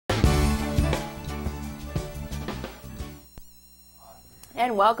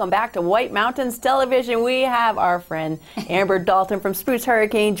And welcome back to White Mountains Television. We have our friend Amber Dalton from Spruce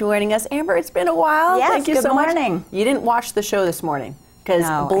Hurricane joining us. Amber, it's been a while. Yes, Thank you good so morning. much. You didn't watch the show this morning because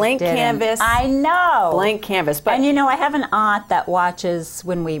blank canvas. I know. Blank canvas. But and you know, I have an aunt that watches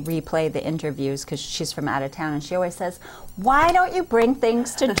when we replay the interviews because she's from out of town, and she always says, "Why don't you bring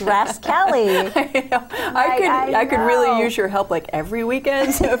things to dress Kelly?" I could really use your help like every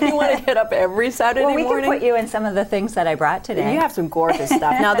weekend. So if you want to get up every Saturday morning. Well, we can put you in some of the things that I brought today. You have some gorgeous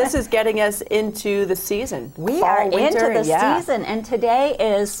stuff. Now this is getting us into the season. We are into the season, and today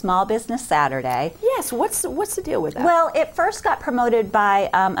is Small Business Saturday. Yes. What's the deal with that? Well, it first got promoted by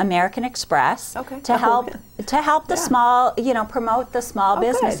American Express to help the small, promote the small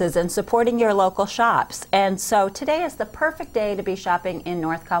businesses and supporting your local shops. And so today is the perfect day to be shopping in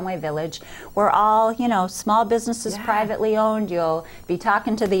North Conway Village. We're all, small businesses, privately owned. You'll be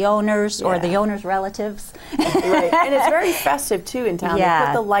talking to the owners or the owners' relatives. Right. And it's very festive too in town. They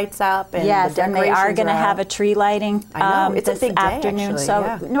put the lights up and the decorations and they are going to have a tree lighting it's this a big afternoon. Day,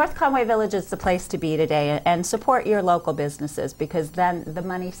 so North Conway Village is the place to be today, and support your local businesses because then the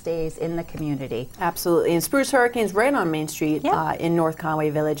money stays in the community. Absolutely. And Spruce Hurricane's right on Main Street in North Conway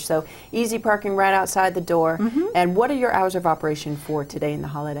Village, so easy parking right outside the door. And what are your hours of operation for today in the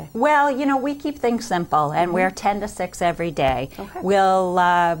holiday? Well, we keep things simple, and we're 10 to 6 every day. We'll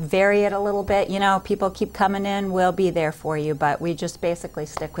vary it a little bit. People keep coming in, we'll be there for you, but we just basically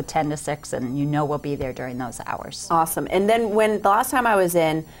stick with 10 to 6, and we'll be there during those hours. Awesome. And then when the last time I was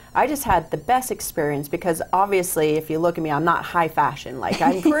in, I just had the best experience because obviously if you look at me, I'm not high fashion. Like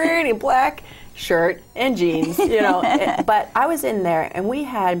I'm pretty black shirt and jeans, but I was in there and we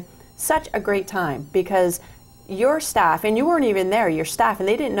had such a great time because your staff, and you weren't even there, your staff, and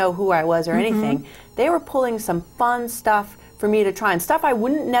they didn't know who I was or anything, they were pulling some fun stuff for me to try and stuff I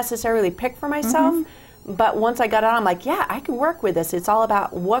wouldn't necessarily pick for myself, but once I got it on, I'm like, yeah, I can work with this. It's all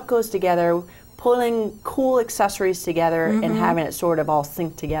about what goes together, pulling cool accessories together and having it sort of all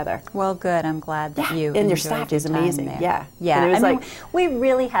sync together. Well, good. I'm glad that you and your staff is amazing. Yeah. And it was we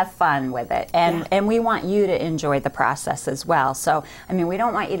really have fun with it, and we want you to enjoy the process as well. So, we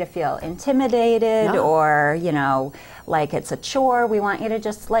don't want you to feel intimidated or like it's a chore. We want you to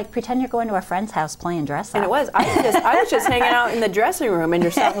just pretend you're going to a friend's house playing dress up. And it was. I was just hanging out in the dressing room, and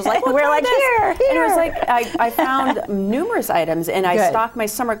your staff was like, "We're like here." And it was like I found numerous items, and I stocked my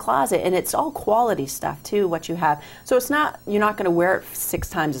summer closet, and it's all quality stuff too. What you have, so it's not you're not going to wear it 6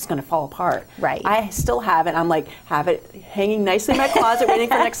 times. It's going to fall apart. Right. I still have it. I'm like have it hanging nicely in my closet, waiting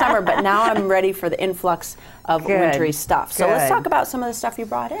for next summer. But now I'm ready for the influx of wintry stuff. So let's talk about some of the stuff you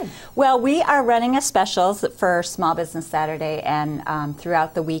brought in. Well, we are running a specials for Small Business Saturday and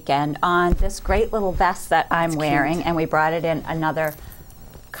throughout the weekend on this great little vest that I'm wearing, and we brought it in another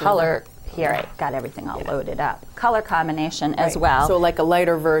color. Here, I got everything all loaded up. Color combination as well. So like a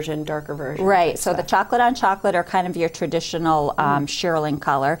lighter version, darker version. Right. So the chocolate on chocolate are kind of your traditional shearling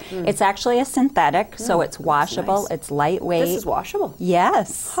color. It's actually a synthetic, so it's washable. It's lightweight. This is washable?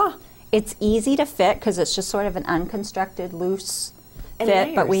 Yes. Huh. It's easy to fit because it's just sort of an unconstructed, loose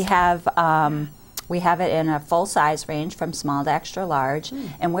fit. But we have it in a full size range from small to extra large,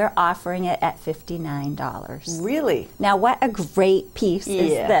 and we're offering it at $59. Really? Now, what a great piece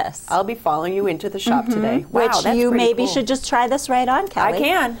is this? I'll be following you into the shop today. Wow, which that's you maybe cool. should just try this right on, Kelly. I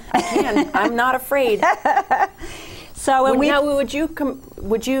can. I'm not afraid. So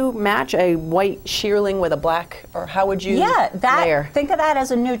would you match a white shearling with a black, or how would you layer? Think of that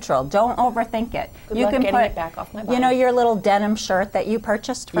as a neutral. Don't overthink it. You can put it back off my body. Your little denim shirt that you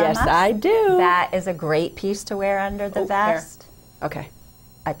purchased from us? Yes, I do. That is a great piece to wear under the vest. Okay.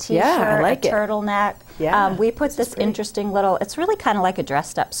 A t-shirt, a turtleneck. Yeah, we put this interesting little, it's really kind of like a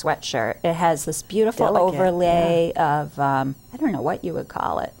dressed up sweatshirt. It has this beautiful overlay of, I don't know what you would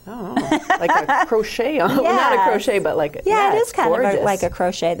call it. Oh, like a crochet. Well, not a crochet, but like it is kind of like a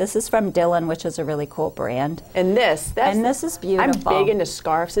crochet. This is from Dylan, which is a really cool brand. And this is beautiful. I'm big into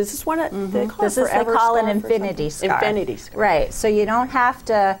scarves. Is this one they call an infinity scarf. Infinity scarf. Right. So you don't have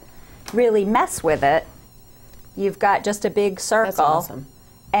to really mess with it. You've got just a big circle. That's awesome.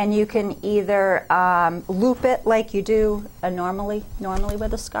 And you can either loop it like you do normally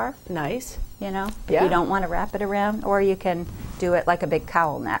with a scarf. Nice. If you don't want to wrap it around, or you can do it like a big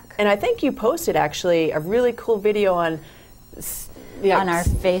cowl neck. And I think you posted actually a really cool video on our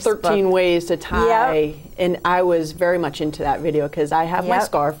Facebook. 13 ways to tie, and I was very much into that video because I have my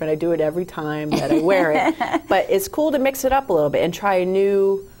scarf and I do it every time that I wear it. But it's cool to mix it up a little bit and try a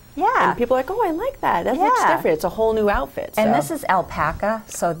new. And people are like, oh, I like that. That looks different. It's a whole new outfit. So. And this is alpaca,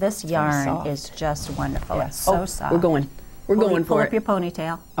 so this yarn is just wonderful. It's so soft. We're going for it. Pull up your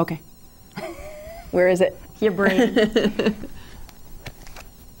ponytail. Okay. Where is it? Your braid.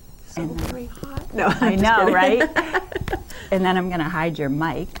 So very hot. No, I know, right? And then I'm going to hide your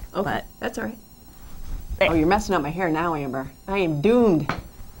mic. Okay, but that's all right. Oh, you're messing up my hair now, Amber. I am doomed.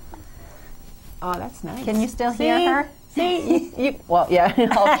 Oh, that's nice. Can you still hear her? See, well, yeah,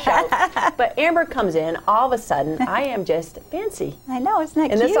 I'll shout. But Amber comes in, all of a sudden, I am just fancy. I know, isn't that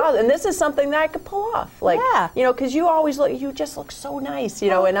and cute? And this is something that I could pull off. Like, yeah. You know, because you just look so nice, you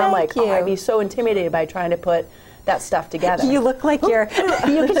know, and I'm like, you. oh, I'd be so intimidated by trying to put that stuff together. You look like you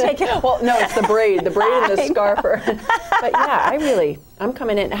can take it. Well, no, it's the braid and the scarf. But yeah, I'm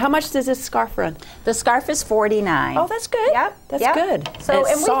coming in. How much does this scarf run? The scarf is $49. Oh, that's good. Yep. That's good. So and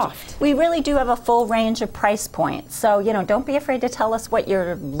it's soft. We really do have a full range of price points. So, you know, don't be afraid to tell us what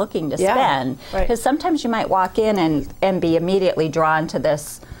you're looking to spend. Because sometimes you might walk in and be immediately drawn to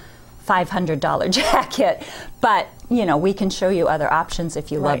this $500 jacket. But, you know, we can show you other options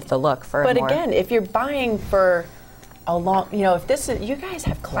if you love the look for But again, if you're buying for a long, you know, if this is, you guys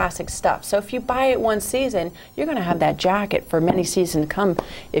have classic stuff. So if you buy it one season, you're going to have that jacket for many seasons to come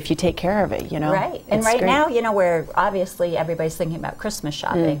if you take care of it, you know. Right. And right now, you know, we're obviously everybody's thinking about Christmas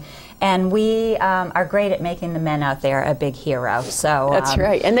shopping. And we are great at making the men out there a big hero. So that's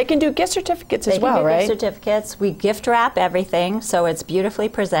right. And they can do gift certificates as well, right? Gift certificates. We gift wrap everything, so it's beautifully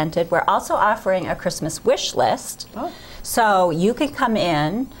presented. We're also offering a Christmas wish list. Oh. So you can come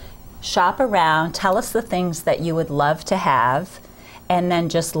in, shop around, tell us the things that you would love to have, and then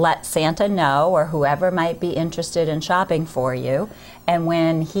just let Santa know, or whoever might be interested in shopping for you. And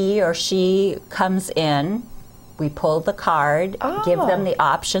when he or she comes in, we pull the card, give them the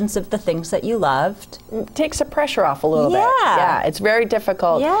options of the things that you loved. Takes the pressure off a little bit. Yeah, it's very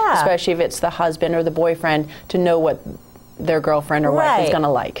difficult, especially if it's the husband or the boyfriend, to know what their girlfriend or wife is going to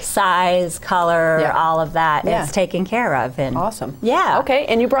like. Size, color, all of that. It's taken care of. And awesome. Yeah. Okay,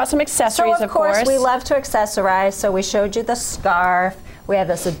 and you brought some accessories, of course. We love to accessorize, so we showed you the scarf. We have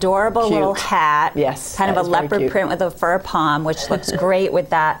this adorable little hat. Yes, kind of a leopard print with a fur palm, which looks great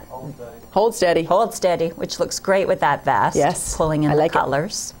with that. Hold steady. Hold steady, which looks great with that vest. Yes. Pulling in the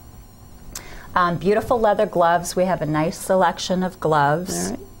colors. Beautiful leather gloves. We have a nice selection of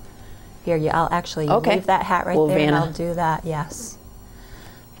gloves. All right. Here, I'll actually leave that hat right there, and I'll do that, yes.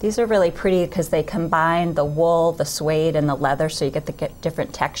 These are really pretty because they combine the wool, the suede, and the leather, so you get the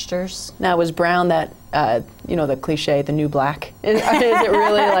different textures. Now, was brown that, you know, the cliche, the new black? Is it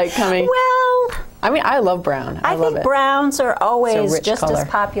really like coming? Well, I mean, I love brown. I love think browns are always just color. as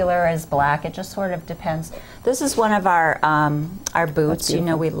popular as black. It just sort of depends. This is one of our boots. You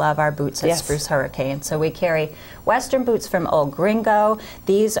know, we love our boots at Spruce Hurricane. So we carry Western boots from Old Gringo.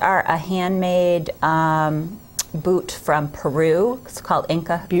 These are a handmade boot from Peru. It's called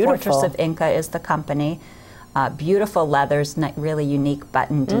Inca. Beautiful. Fortress of Inca is the company. Beautiful leathers, really unique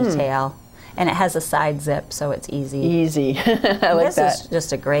button detail. And it has a side zip, so it's easy. Easy. I like that. This is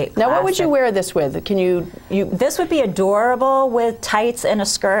just a great classic. Now, what would you wear this with? Can you... This would be adorable with tights and a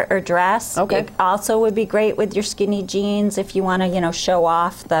skirt or dress. Okay. It also would be great with your skinny jeans if you want to, you know, show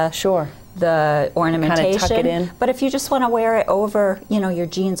off the the ornamentation. Kind of tuck it in. But if you just want to wear it over, you know, your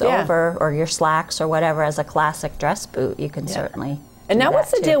jeans over, or your slacks or whatever as a classic dress boot, you can certainly. And now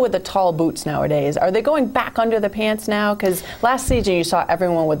what's the deal with the tall boots nowadays? Are they going back under the pants now? Because last season you saw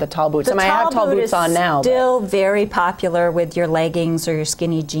everyone with the tall boots. I have tall boots on now. Still very popular with your leggings or your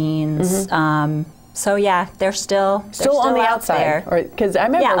skinny jeans. So yeah, they're still on the outside. Because I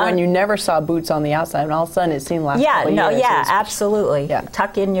remember when you never saw boots on the outside, and all of a sudden it seemed last couple of years. Absolutely. Yeah.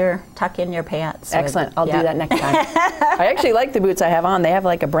 Tuck in your pants. Excellent. I'll do that next time. I actually like the boots I have on. They have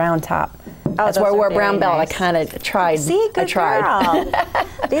like a brown top. That's why I wore a brown belt. Nice. I kind of tried. See, good I tried.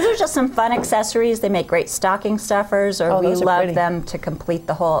 Girl. These are just some fun accessories. They make great stocking stuffers, or we love them to complete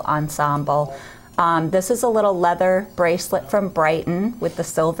the whole ensemble. This is a little leather bracelet from Brighton with the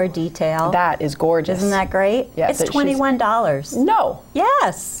silver detail. That is gorgeous. Isn't that great? Yes. It's $21. No.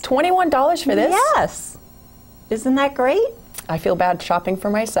 Yes. $21 for this? Yes. Isn't that great? I feel bad shopping for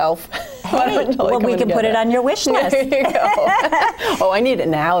myself. Hey, well, we can put it on your wish list. There you go. Oh, I need it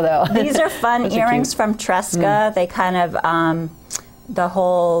now, though. These are fun earrings from Tresca. They kind of, the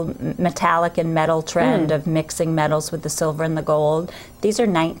whole metallic and metal trend of mixing metals with the silver and the gold. These are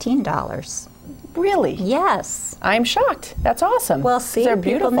 $19. Really? Yes. I'm shocked. That's awesome. Well, see, they're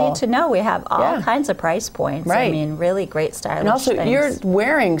beautiful. People need to know we have all kinds of price points. Right. I mean, really great stylish And also, things. you're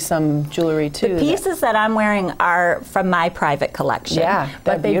wearing some jewelry, too. The pieces that I'm wearing are from my private collection. Yeah,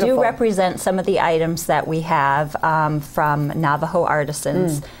 but they beautiful. do represent some of the items that we have from Navajo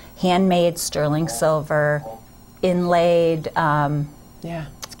artisans. Handmade sterling silver, inlaid. Yeah,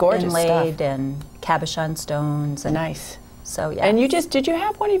 it's gorgeous inlaid stuff. and cabochon stones. And nice. So yeah. And did you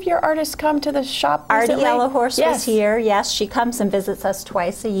have one of your artists come to the shop recently? Artie Yellow Horse was here. Yes, she comes and visits us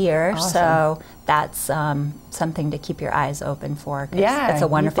twice a year. Awesome. So that's something to keep your eyes open for. Yeah, it's a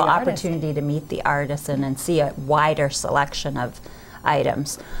wonderful opportunity to meet the artisan and see a wider selection of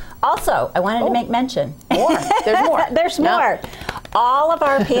items. Also, I wanted to make mention. More. There's more. There's more. All of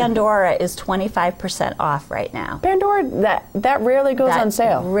our Pandora is 25% off right now. Pandora, that rarely goes on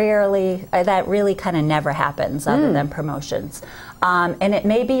sale. Rarely, that really kind of never happens other than promotions. And it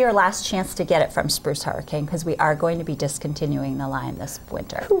may be your last chance to get it from Spruce Hurricane because we are going to be discontinuing the line this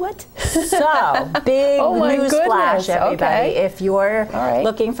winter. What? So, big news flash, everybody. Okay. If you're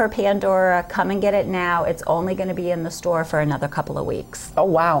looking for Pandora, come and get it now. It's only going to be in the store for another couple of weeks. Oh,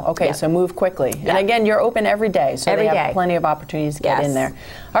 wow. Okay, so move quickly. And again, you're open every day, so they have plenty of opportunities to get in there.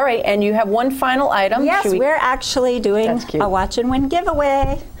 All right, and you have one final item. Yes, we're actually doing a Watch and Win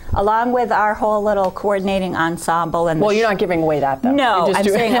giveaway, along with our whole little coordinating ensemble. And well, you're not giving away that, though. No, I'm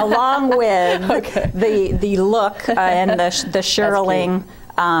saying along with the look and the shearling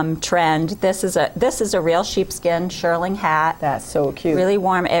trend. This is a real sheepskin shearling hat. That's so cute. Really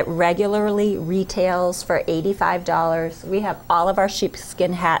warm. It regularly retails for $85. We have all of our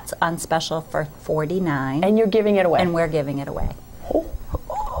sheepskin hats on special for $49. And you're giving it away. And we're giving it away.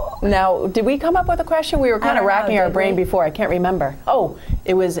 Now, did we come up with a question? We were kind of racking our brain before. I can't remember. Oh,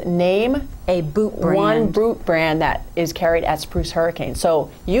 it was name a boot brand. One boot brand that is carried at Spruce Hurricane.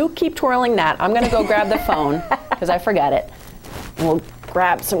 So you keep twirling that. I'm going to go grab the phone because I forgot it. And we'll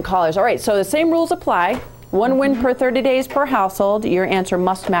grab some callers. All right, so the same rules apply. One win per 30 days per household. Your answer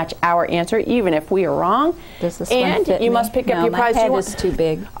must match our answer, even if we are wrong. Does this and one fit you must pick up your prize. My head is too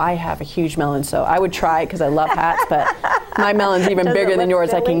big. I have a huge melon, so I would try it because I love hats, but my melon's even bigger than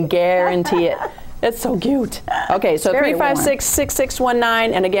yours. I can guarantee it. It's so cute. Okay, so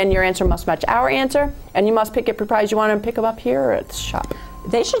 356-6619, and again, your answer must match our answer, and you must pick up your prize. You want to pick them up here or at the shop?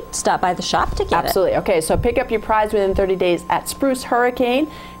 They should stop by the shop to get it. Absolutely. Okay, so pick up your prize within 30 days at Spruce Hurricane,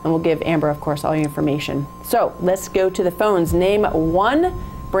 and we'll give Amber, of course, all your information. So let's go to the phones. Name one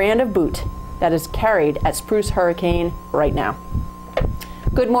brand of boot that is carried at Spruce Hurricane right now.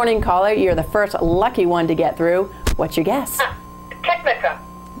 Good morning, caller. You're the first lucky one to get through. What's your guess? Technica.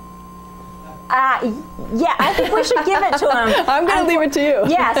 Yeah, I think we should give it to him. I'm going to leave it to you.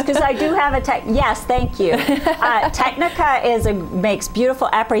 Yes, because I do have a Yes, thank you. Technica makes beautiful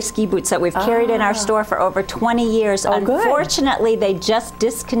après ski boots that we've carried in our store for over 20 years. Unfortunately, they just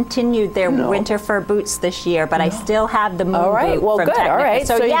discontinued their winter fur boots this year, but I still have the moon boot from Technica. All right,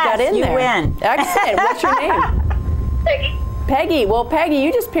 so yes, you got in there. You win. Excellent. What's your name? Peggy. Peggy. Well, Peggy,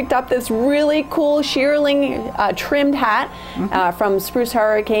 you just picked up this really cool shearling trimmed hat from Spruce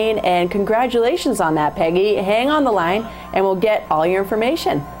Hurricane, and congratulations on that, Peggy. Hang on the line, and we'll get all your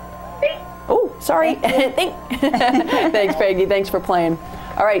information. Oh, sorry. Thanks, Peggy. Thanks for playing.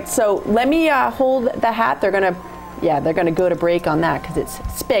 All right, so let me hold the hat. They're gonna go to break on that because it's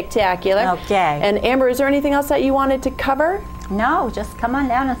spectacular. Okay. And Amber, is there anything else that you wanted to cover? No, just come on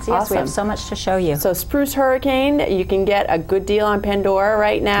down and see us. We have so much to show you. So Spruce Hurricane, you can get a good deal on Pandora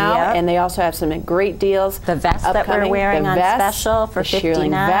right now, and they also have some great deals. The vest that we're wearing on special for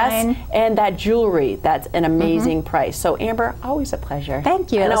 $59. Vest, and that jewelry, that's an amazing price. So Amber, always a pleasure.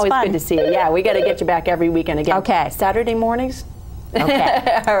 Thank you. And always fun. good to see you. Yeah, we got to get you back every weekend again. Okay. Saturday mornings?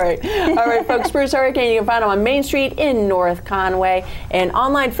 Okay. All right, folks. Spruce Hurricane, you can find them on Main Street in North Conway, and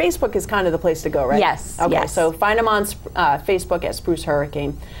online Facebook is kind of the place to go, right? Yes. Okay, yes. So find them on Facebook at Spruce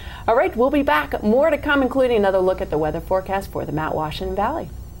Hurricane. All right, we'll be back. More to come, including another look at the weather forecast for the Mount Washington Valley.